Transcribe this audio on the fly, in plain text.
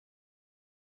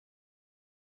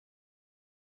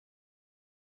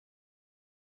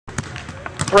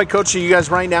All right, Coach, you guys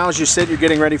right now, as you sit, you're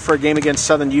getting ready for a game against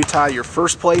Southern Utah, your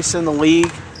first place in the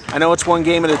league. I know it's one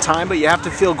game at a time, but you have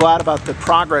to feel glad about the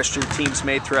progress your team's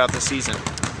made throughout the season.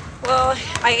 Well,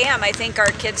 I am. I think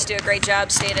our kids do a great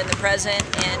job staying in the present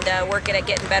and working at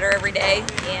getting better every day.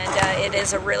 And it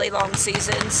is a really long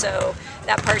season, so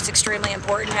that part's extremely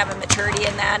important, having maturity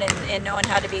in that and knowing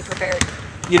how to be prepared.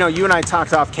 You know, you and I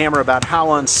talked off camera about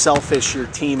how unselfish your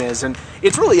team is, and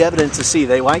it's really evident to see.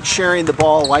 They like sharing the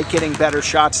ball, like getting better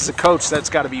shots. As a coach, that's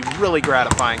got to be really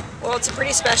gratifying. Well, it's a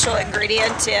pretty special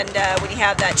ingredient, and when you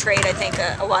have that trait, I think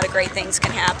a lot of great things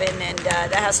can happen, and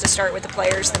that has to start with the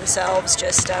players themselves,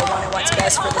 just wanting what's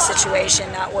best for the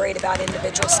situation, not worried about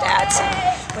individual stats.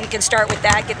 And when you can start with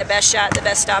that, get the best shot, the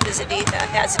best stop as a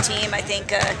team, I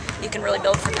think you can really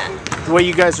build from that. The way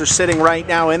you guys are sitting right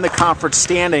now in the conference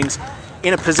standings,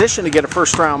 in a position to get a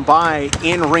first-round bye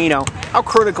in Reno, how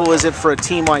critical is it for a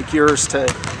team like yours to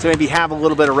maybe have a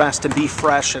little bit of rest and be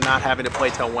fresh and not having to play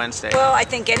till Wednesday? Well, I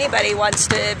think anybody wants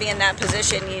to be in that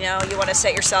position. You know, you want to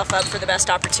set yourself up for the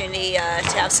best opportunity to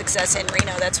have success in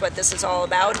Reno. That's what this is all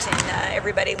about, and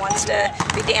everybody wants to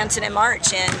be dancing in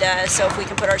March. And so if we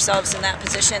can put ourselves in that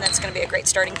position, that's going to be a great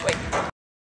starting point.